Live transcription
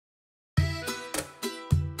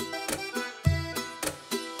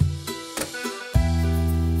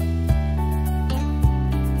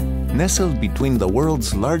Nestled between the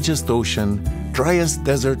world's largest ocean, driest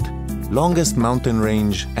desert, longest mountain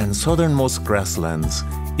range, and southernmost grasslands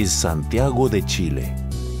is Santiago de Chile.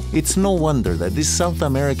 It's no wonder that this South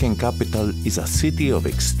American capital is a city of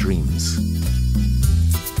extremes.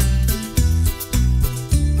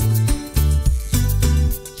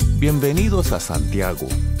 Bienvenidos a Santiago,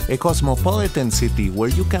 a cosmopolitan city where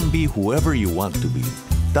you can be whoever you want to be.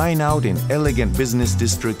 Dine out in elegant business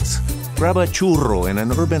districts, grab a churro in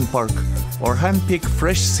an urban park, or handpick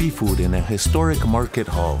fresh seafood in a historic market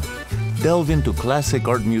hall. Delve into classic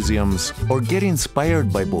art museums or get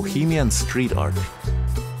inspired by bohemian street art.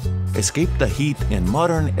 Escape the heat in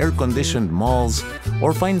modern air-conditioned malls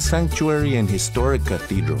or find sanctuary in historic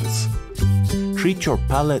cathedrals. Treat your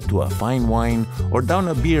palate to a fine wine or down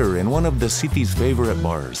a beer in one of the city's favorite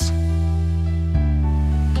bars.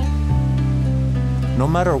 No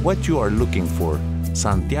matter what you are looking for,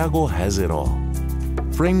 Santiago has it all.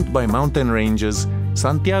 Framed by mountain ranges,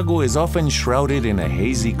 Santiago is often shrouded in a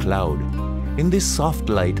hazy cloud. In this soft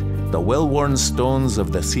light, the well-worn stones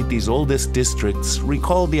of the city's oldest districts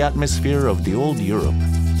recall the atmosphere of the old Europe.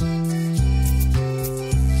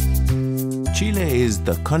 Chile is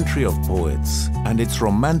the country of poets, and its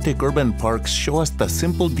romantic urban parks show us the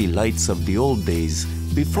simple delights of the old days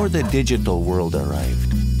before the digital world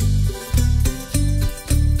arrived.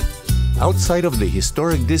 Outside of the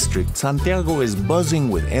historic district, Santiago is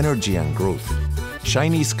buzzing with energy and growth.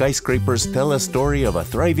 Shiny skyscrapers tell a story of a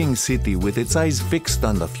thriving city with its eyes fixed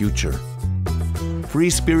on the future.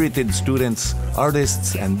 Free-spirited students,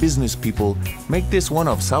 artists, and business people make this one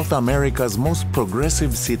of South America's most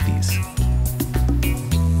progressive cities.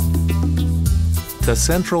 The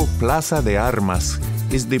central Plaza de Armas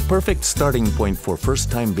is the perfect starting point for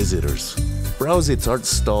first-time visitors. Browse its art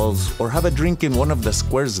stalls or have a drink in one of the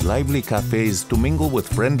square's lively cafes to mingle with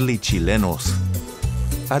friendly Chilenos.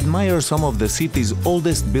 Admire some of the city's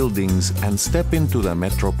oldest buildings and step into the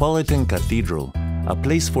Metropolitan Cathedral, a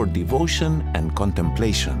place for devotion and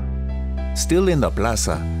contemplation. Still in the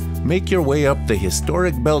plaza, make your way up the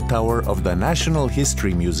historic bell tower of the National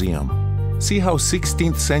History Museum. See how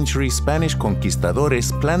 16th century Spanish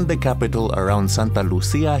conquistadores planned the capital around Santa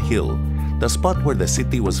Lucia Hill, the spot where the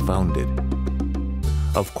city was founded.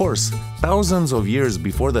 Of course, thousands of years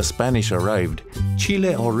before the Spanish arrived,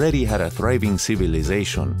 Chile already had a thriving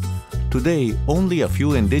civilization. Today, only a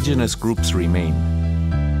few indigenous groups remain.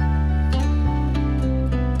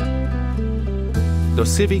 The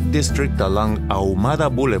civic district along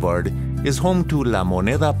Ahumada Boulevard is home to La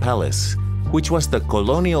Moneda Palace, which was the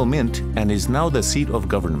colonial mint and is now the seat of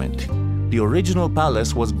government. The original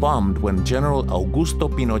palace was bombed when General Augusto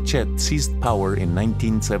Pinochet seized power in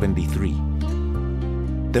 1973.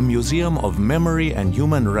 The Museum of Memory and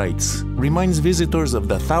Human Rights reminds visitors of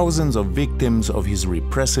the thousands of victims of his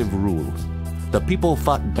repressive rule. The people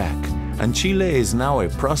fought back, and Chile is now a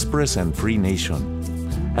prosperous and free nation.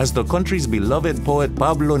 As the country's beloved poet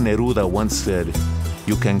Pablo Neruda once said,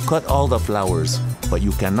 "You can cut all the flowers, but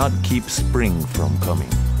you cannot keep spring from coming."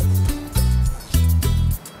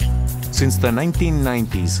 Since the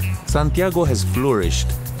 1990s, Santiago has flourished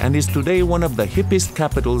and is today one of the hippest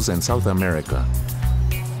capitals in South America.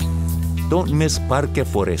 Don't miss Parque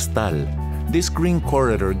Forestal. This green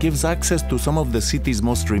corridor gives access to some of the city's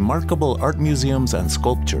most remarkable art museums and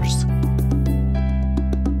sculptures.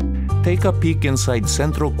 Take a peek inside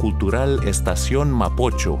Centro Cultural Estación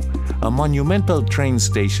Mapocho, a monumental train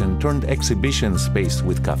station turned exhibition space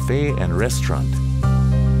with cafe and restaurant.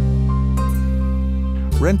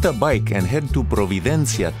 Rent a bike and head to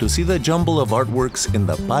Providencia to see the jumble of artworks in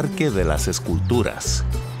the Parque de las Esculturas.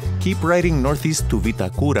 Keep riding northeast to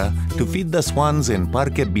Vitacura to feed the swans in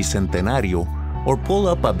Parque Bicentenario or pull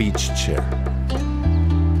up a beach chair.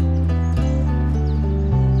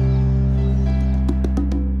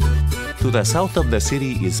 To the south of the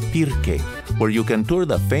city is Pirque, where you can tour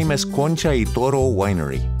the famous Concha y Toro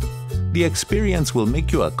winery. The experience will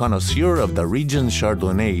make you a connoisseur of the region's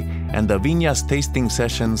Chardonnay, and the viñas tasting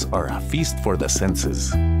sessions are a feast for the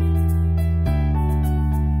senses.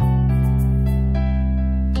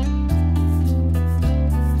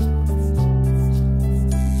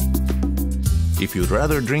 If you'd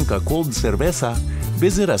rather drink a cold cerveza,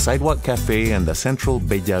 visit a sidewalk cafe in the central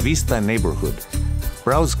Bellavista neighborhood.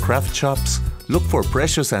 Browse craft shops, look for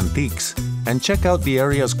precious antiques, and check out the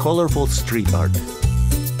area's colorful street art.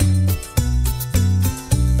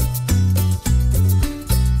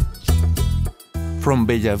 From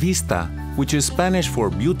Bellavista, which is Spanish for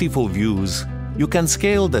beautiful views, you can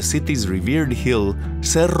scale the city's revered hill,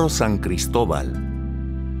 Cerro San Cristobal.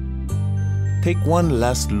 take one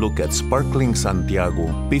last look at sparkling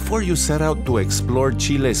Santiago before you set out to explore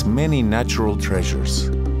Chile's many natural treasures.